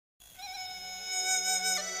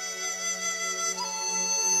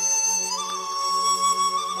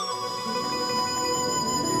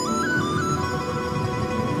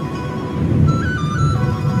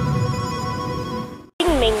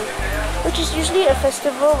usually a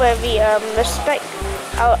festival where we respect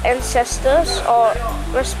our ancestors, or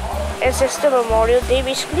ancestor memorial day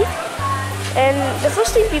basically. And the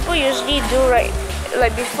first thing people usually do, right,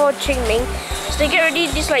 like before Qing Ming, is they get ready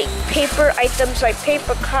these like paper items like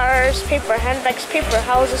paper cars, paper handbags, paper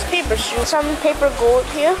houses, paper shoes, some paper gold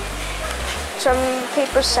here, some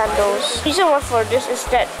paper sandals. The reason why for this is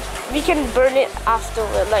that we can burn it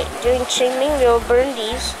afterward. Like during Qing Ming, we'll burn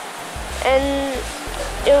these, and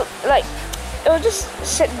it'll just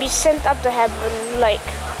be sent up to heaven. Like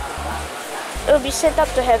it'll be sent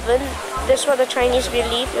up to heaven. That's what the Chinese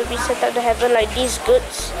believe. It'll be sent up to heaven, like these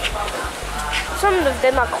goods. Some of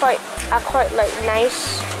them are quite like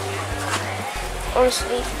nice.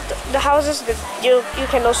 Honestly, the houses that you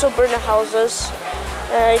can also burn the houses.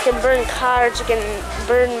 You can burn cards. You can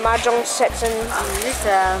burn mahjong sets and this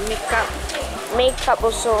makeup. Makeup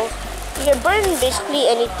also. You can burn basically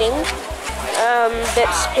anything.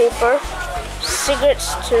 That's paper.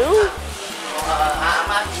 Cigarettes too.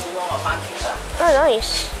 Oh,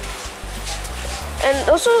 nice. And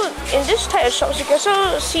also in this type of shops, you can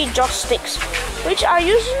also see joysticks, which are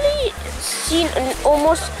usually seen in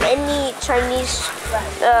almost any Chinese,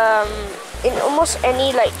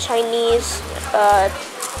 Chinese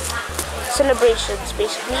celebrations,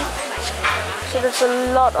 basically. So there's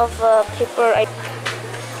a lot of paper.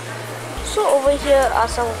 So over here are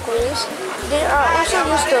some coins. They are also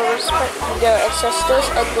used to respect their ancestors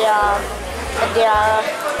at their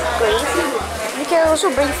grave. You can also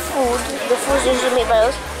bring food. The food is usually made by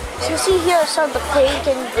us. So you see here some of the clay you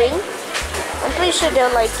can bring. I'm pretty sure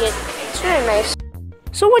they'll like it. It's very nice.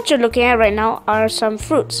 So what you're looking at right now are some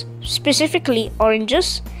fruits, specifically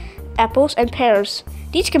oranges, apples, and pears.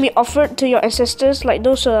 These can be offered to your ancestors, like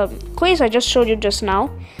those clays I just showed you just now.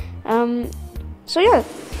 So yeah,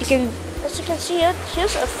 you can, as you can see here,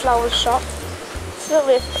 here's a flower shop filled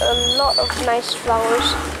with a lot of nice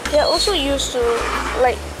flowers. They are also used to,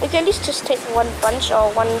 like, you can at least just take one bunch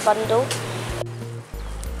or one bundle.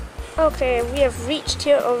 Okay, we have reached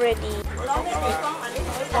here already.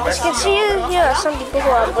 As you can see here are some people who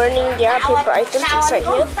are burning their paper items inside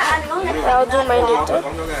here. I'll do mine later.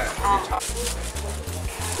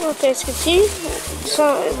 Okay, as you can see,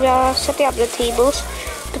 so we are setting up the tables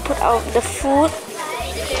to put out the food,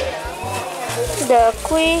 the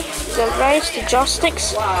kueh, the rice, the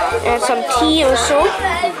joysticks, and some tea also.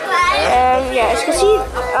 Yeah, as you can see,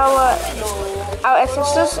 our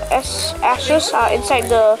ancestors' ashes are inside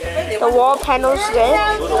the wall panels there.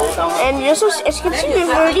 And we also, as you can see, we've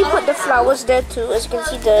already put the flowers there too. As you can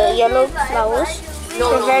see, the yellow flowers.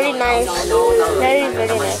 They're very nice. Very,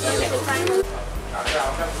 very nice.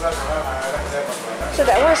 So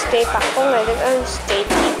that one is Teh Pakong and that one is Teh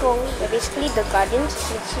Tikong. They're basically the guardians.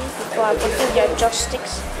 You can see people are putting their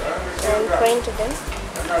joysticks and praying to them.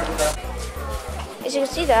 As you can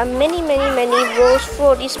see, there are many rows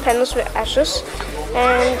full of these panels with ashes,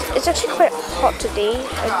 and it's actually quite hot today.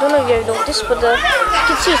 I don't know if you have noticed, but you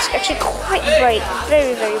can see it's actually quite bright,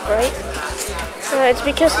 very bright. It's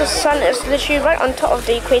because the sun is literally right on top of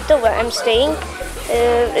the equator where I'm staying.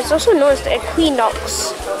 It's also known as the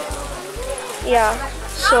equinox. Yeah,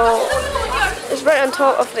 so it's right on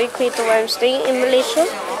top of the equator where I'm staying in Malaysia.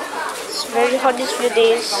 It's very hot these few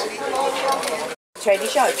days.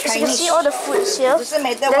 Traditional As you can see all the foods here,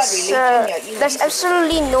 there's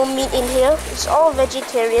absolutely no meat in here. It's all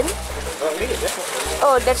vegetarian.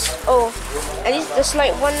 At least there's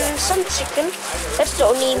like some chicken. That's the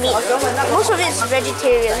only meat. Most of it is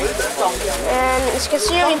vegetarian. And as you can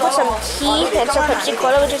see here, we put some tea and some Pepsi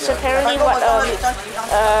Cola, which is apparently what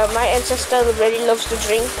my ancestor really loves to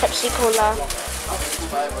drink, Pepsi Cola.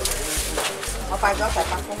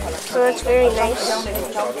 So that's very nice.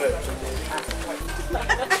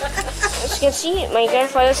 As you can see, my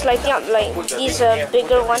grandfather's lighting up like these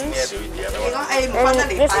bigger ones, and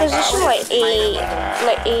we've positioned like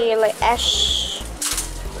an ash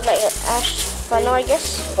funnel, I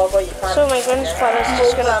guess. So my grandfather's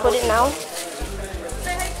just gonna put it now.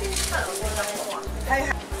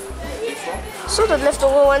 So the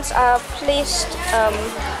leftover ones are placed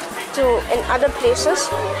in other places.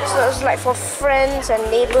 So it's like for friends and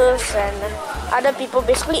neighbors and other people,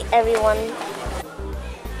 basically everyone.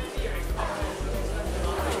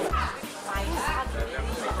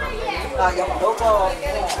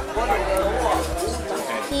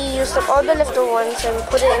 He used up all the leftover ones and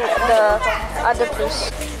put it in the other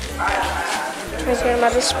place. My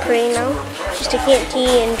grandmother's praying now. She's taking out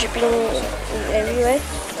tea and dripping everywhere.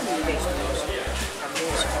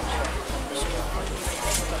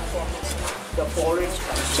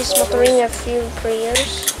 She's muttering a few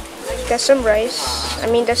prayers. There's some rice.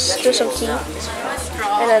 There's still some tea.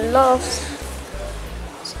 And a lot of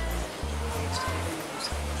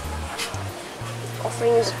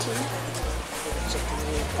offering the tea.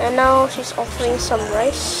 And now she's offering some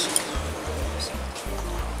rice.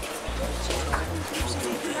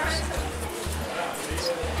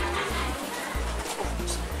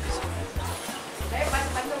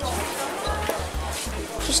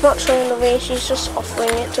 She's not showing the way, she's just offering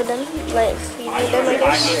it to them, like feeding them, I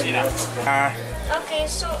guess. Okay,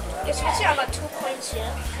 so as you can see, I got 2 points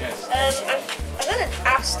here. I'm gonna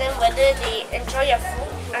ask them whether they enjoy your food.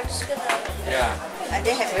 I'm just gonna. Yeah. And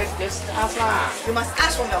they have this ask lah. You must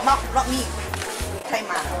ask from your mouth, not me. Thai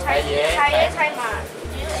ma. Thai ma.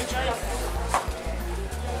 Do you enjoy your food?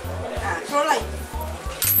 Throw like.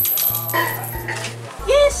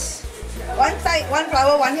 Yes. One side, one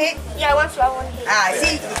flower, one head. Yeah, 1 flower, 1 head.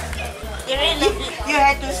 See. You really love it. You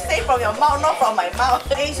had to say from your mouth, not from my mouth.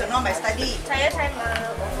 Okay, so not my study. Thai ma.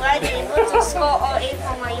 Will I be able to score all A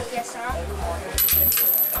for my UPSR?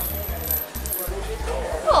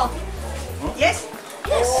 Oh. Yes.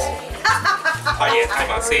 Yes. I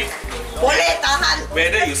must say, Boleh tahan.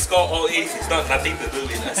 whether you score all A's is not nothing to do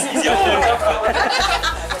with us. It's your own effort.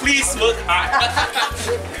 Please work hard.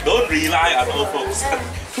 Don't rely on old folks.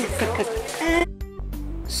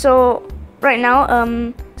 So right now,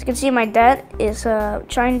 as you can see, my dad is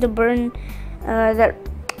trying to burn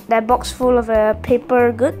that box full of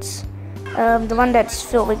paper goods. The one that's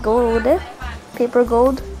filled with gold over there, paper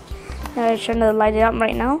gold. Trying to light it up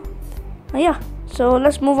right now. Yeah. So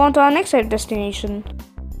let's move on to our next destination.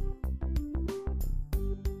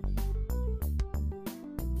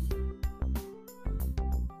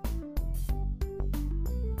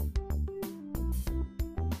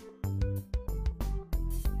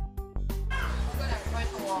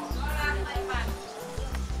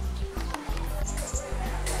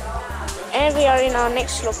 And we are in our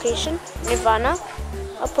next location, Nirvana,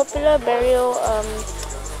 a popular burial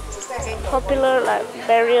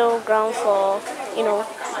ground for, you know,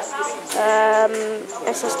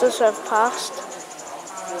 ancestors who have passed.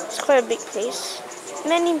 It's quite a big place.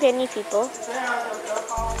 Many people.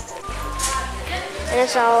 And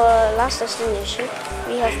as our last destination,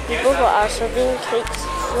 we have people who are serving cakes,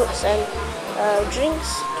 fruits, and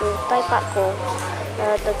drinks to Tai Pak Ko,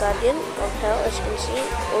 the guardian of hell, as you can see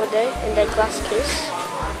over there in that glass case.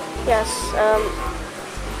 Yes.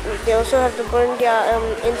 They also have to burn their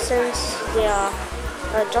incense, their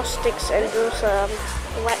joss sticks, and those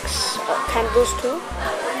wax candles too.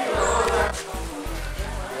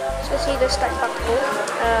 So see this Tai Pak Ko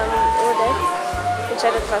over there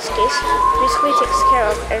inside the glass case. Basically takes care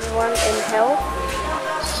of everyone in hell.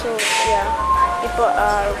 So yeah, people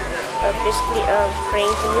are basically praying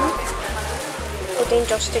to him, putting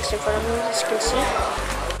joss sticks in front of him, as you can see.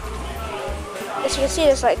 As you can see,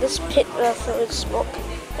 there's like this pit filled with smoke.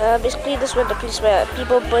 Basically, this was the place where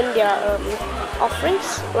people burn their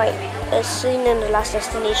offerings, like as seen in the last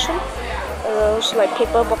destination. Also, like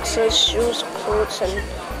paper boxes, shoes, clothes, and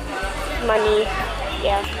money.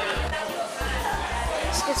 Yeah.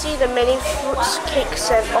 As you can see, the many fruits, cakes,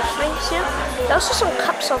 and offerings here. There are also some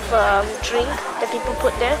cups of drink that people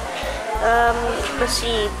put there. Let's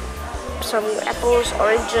see, some apples,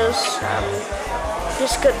 oranges,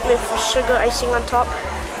 biscuit with sugar icing on top,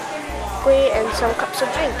 kueh, and some cups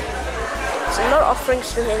of drink. It's a lot of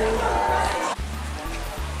offerings to him.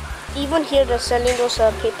 Even here they're selling those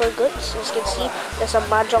paper goods. As you can see, there's a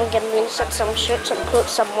mahjong gambling set, some shirts, some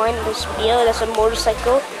clothes, some wine, there's beer, there's a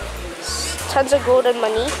motorcycle, tons of gold and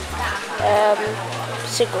money,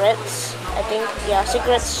 cigarettes, I think, yeah,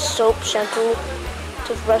 cigarettes, soap, shampoo,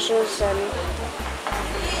 toothbrushes, and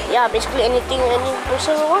yeah, basically anything any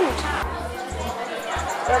person will want.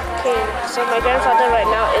 Okay, so my grandfather right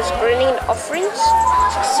now is burning the offerings.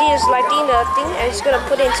 See, he's lighting the thing and he's gonna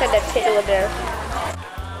put it inside that pit over there.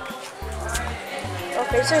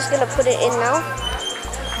 Okay, so he's gonna put it in now.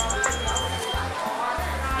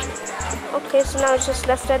 Okay, so now it's just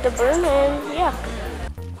left at the burn, and yeah.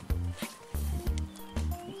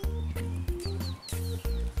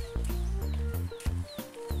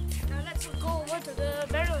 Now let's go over to the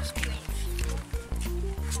burial grave.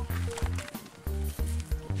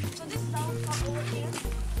 So this is our top over here.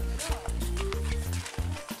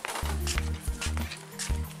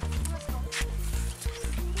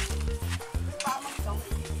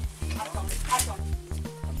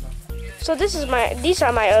 So these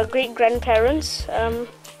are my great grandparents,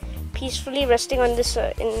 peacefully resting on this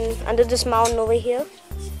under this mountain over here.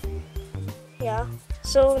 Yeah.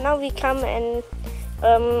 So now we come and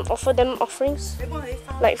offer them offerings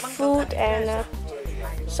like food and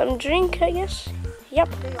some drink, I guess. Yep.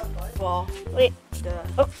 Wait.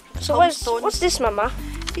 Oh, so what's this, Mama?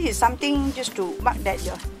 This is something just to mark that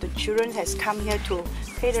the children has come here to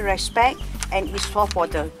pay the respect and it's for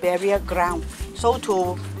the burial ground. So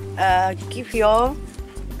to give y'all,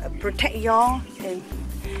 protect y'all,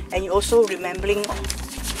 and also remembering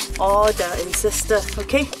all the ancestors.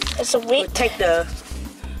 Okay. It's a weight.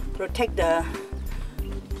 Protect the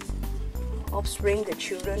offspring, the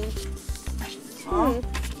children.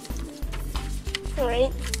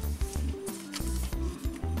 Alright.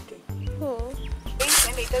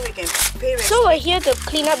 Then later we can pay respect. So we're here to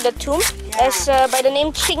clean up the tomb as by the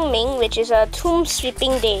name Qing Ming, which is a tomb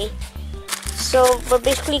sweeping day. So we're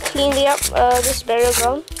basically cleaning up this burial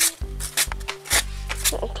ground.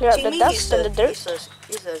 Clear up the dust and the dirt.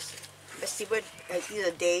 It's a festival, it's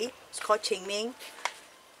a day. It's called Qing Ming.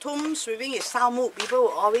 Tomb sweeping is Sao. People will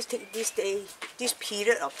always take this day, this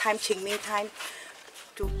period of time, Qing Ming time,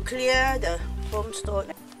 to clear the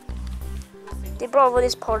tombstone. They brought over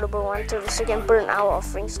this portable one so we can burn our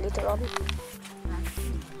offerings later on.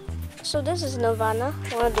 So this is Nirvana,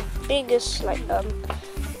 one of the biggest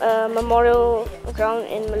memorial ground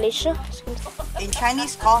in Malaysia. In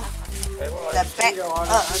Chinese, called the back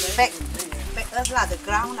earth, the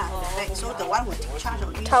ground, the back. So the one who in charge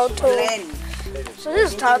of this land. So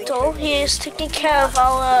this is Tato. He is taking care of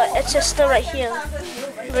our ancestor right here.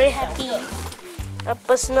 Very happy. A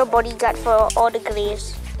personal bodyguard for all the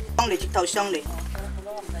graves. Okay, so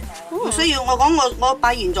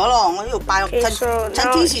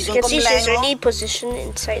now you can see she's already positioned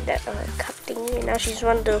inside that cup thingy. Now she's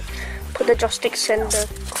want to put the joysticks and the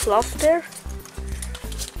cloth there.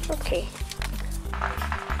 Okay.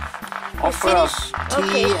 Offer of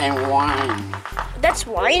tea and wine. That's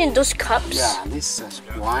wine in those cups? Yeah, this is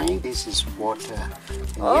wine, this is water. And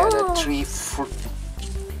the other 3 fruit.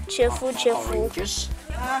 Cheerful. Oranges.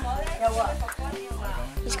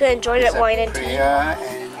 He's gonna enjoy that wine and tea.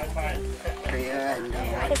 Prayer and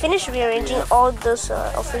I finished rearranging all those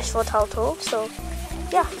offerings for Taoto, so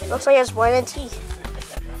yeah, looks like he has wine and tea.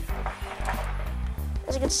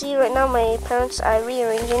 As you can see right now, my parents are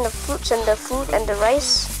rearranging the fruits and the food and the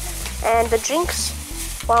rice and the drinks.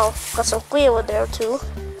 Wow, got some kueh over there too.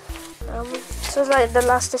 So it's like the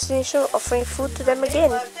last destination, offering food to them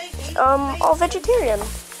again. All vegetarian.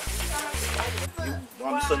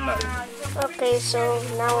 Okay, so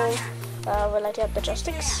now we're lighting up the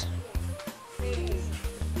joysticks.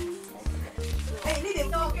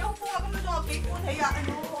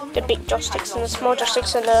 The big joysticks and the small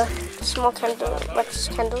joysticks and the small candle, wax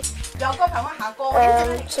candle.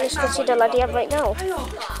 So you can see the lighting up right now.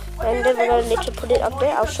 And then we're going to literally put it up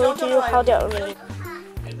there. I'll show it to you how they're arranged.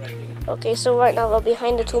 Okay, so right now we're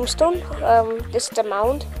behind the tombstone. This is the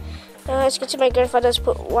mound. As you can see, my grandfather's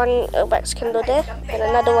put one wax candle there and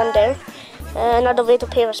another one there. Another way to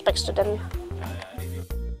pay respects to them.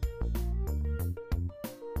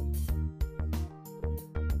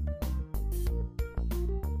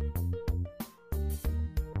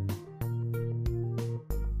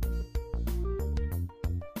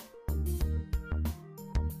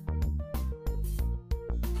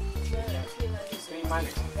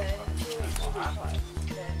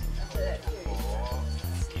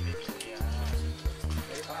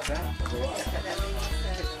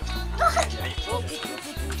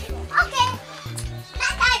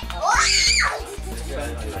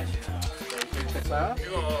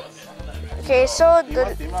 Okay, so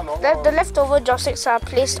the leftover joysticks are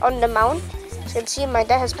placed on the mound. As you can see, my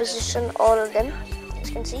dad has positioned all of them, as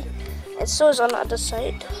you can see. And so is on the other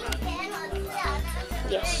side.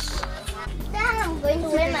 Yes.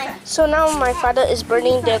 So now my father is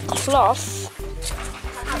burning the cloth,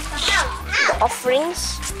 the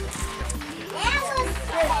offerings,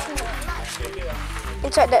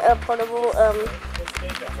 inside the portable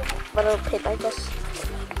pit, I guess.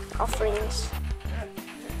 Offerings.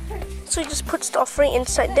 So he just puts the offering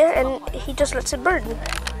inside there and he just lets it burn.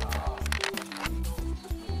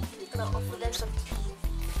 Gonna offer them some tea.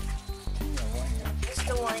 It's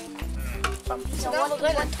the wine. So now we're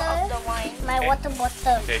going to top the wine. My water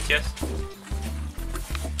bottle. Okay, cheers.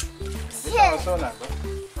 Yes. Alright,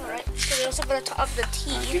 so we're also going to top up the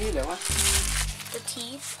tea. The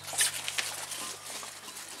tea.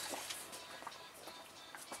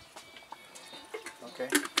 Okay.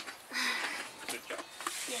 Good job.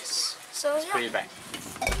 Yes. So yeah. Put it back.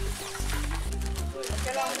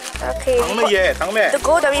 Okay. The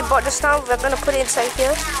gold that we bought just now, we're going to put it inside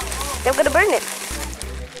here. Then we're going to burn it.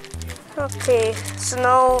 Okay, so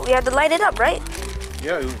now we have to light it up, right?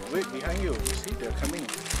 Yeah, wait behind you. You see, they're coming.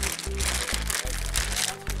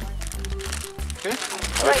 Okay,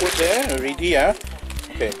 Right. put there already.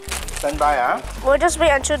 Okay, stand by. We'll just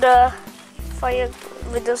wait until the fire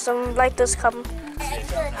with some lighters come.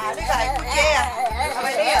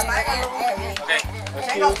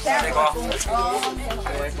 Okay.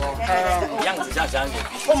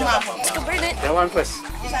 That one first.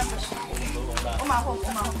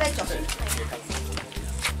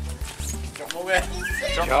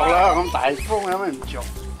 Chọc啦，咁大風有咩唔着？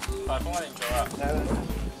大風一定做啊！等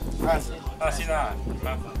陣時，等下先啦，等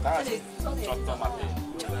下先，作到乜嘢？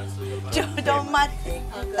做到乜嘢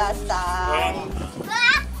大晒？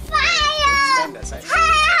 stand that side.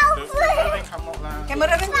 Everything come out 啦。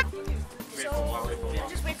 Camera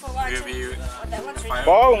Just wait for lunch. That one's ready.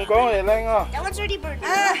 講唔講我哋靚啊？ That one's already burned.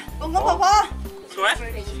 啊，公公婆婆放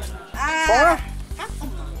啊，啦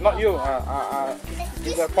，not you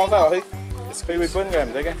其實放晒落去，佢會搬嘅，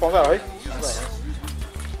唔使驚，放晒落去。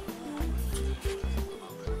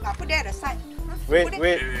嗱，put that aside. Wait.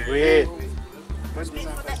 Just wait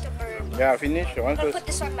for that to burn. Yeah, finish one I'm gonna first. put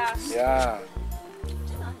this one last. Yeah.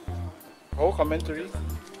 Whole commentary.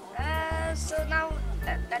 So now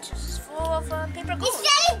that juice is full of paper gold. It's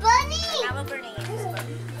very burning! Now we're burning it.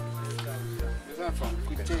 This one from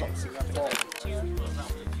Kuching, Singapore.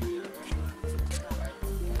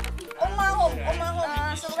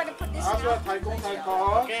 So we're gonna put this Ask now. what Thai Kong, Thai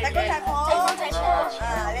Kong. 大哥大婆，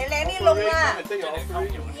啊，你靚啲窿啦。 Take your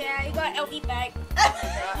offering. Yeah, you got LV bag.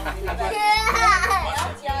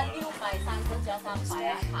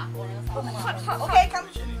 OK，come。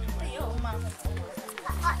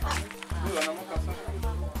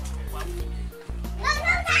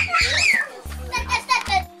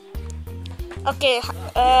 Okay,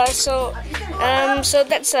 so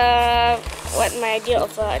that's what my idea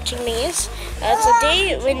of Qing Ming is. It's a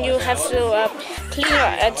day when you have to clean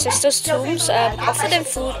your ancestors' tombs, offer them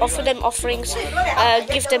food, offer them offerings,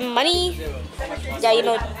 give them money. Yeah, you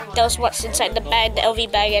know, that was what's inside the bag, the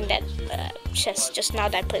LV bag, and that chest just now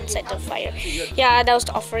that I put inside the fire. Yeah, that was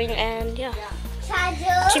the offering, and yeah.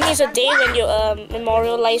 Qing Ming is a day when you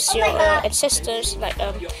memorialize your ancestors, like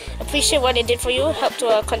appreciate what they did for you, help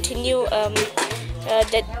to continue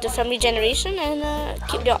the family generation, and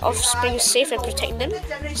keep their offspring safe and protect them.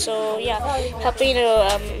 So yeah, helping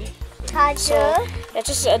to so that's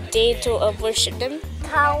just a day to worship them,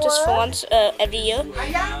 just for once every year.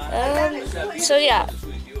 So yeah.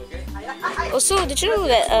 Also, did you know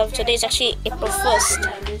that today is actually April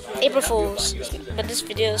 1st? April Fool's. But this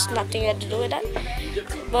video is nothing to do with that.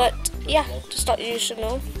 But yeah, just thought you should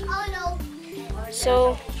know.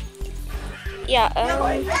 So yeah,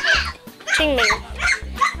 Qing Ming.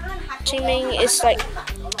 Qing Ming is like,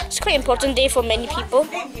 it's quite an important day for many people.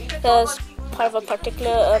 It's part of a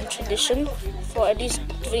particular tradition for at least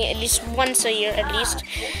doing at least once a year at least.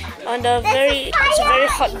 On the it's a very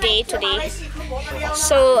hot day today.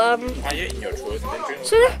 So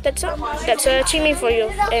so yeah, that's it. That's Qing Ming for you.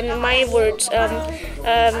 And my words,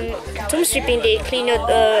 tomb sweeping day, clean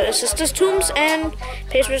your sisters' tombs and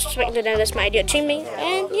pay respect to them. That's my idea of Qing Ming.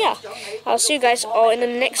 And yeah, I'll see you guys all in the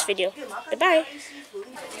next video. Bye bye.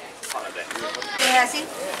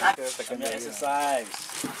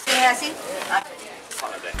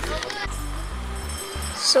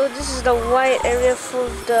 So this is the white area full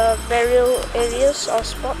of the burial areas or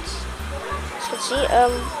spots. As you can see,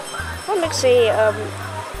 what makes a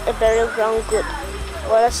burial ground good?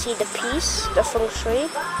 Well, let's see the peace, the feng shui.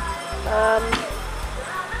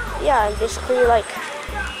 Yeah, and basically like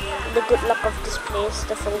the good luck of this place,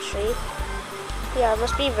 the feng shui. Yeah, it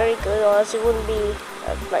must be very good, or else it wouldn't be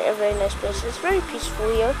like a very nice place. It's very peaceful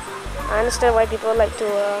here. I understand why people like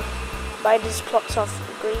to buy these plots of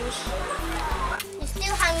graves. You're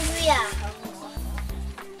still hungry, ah?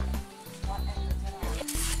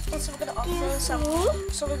 So we're gonna offer some.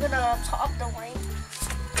 So we're gonna top up the wine,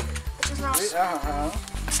 which is now. Wait,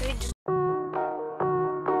 So we just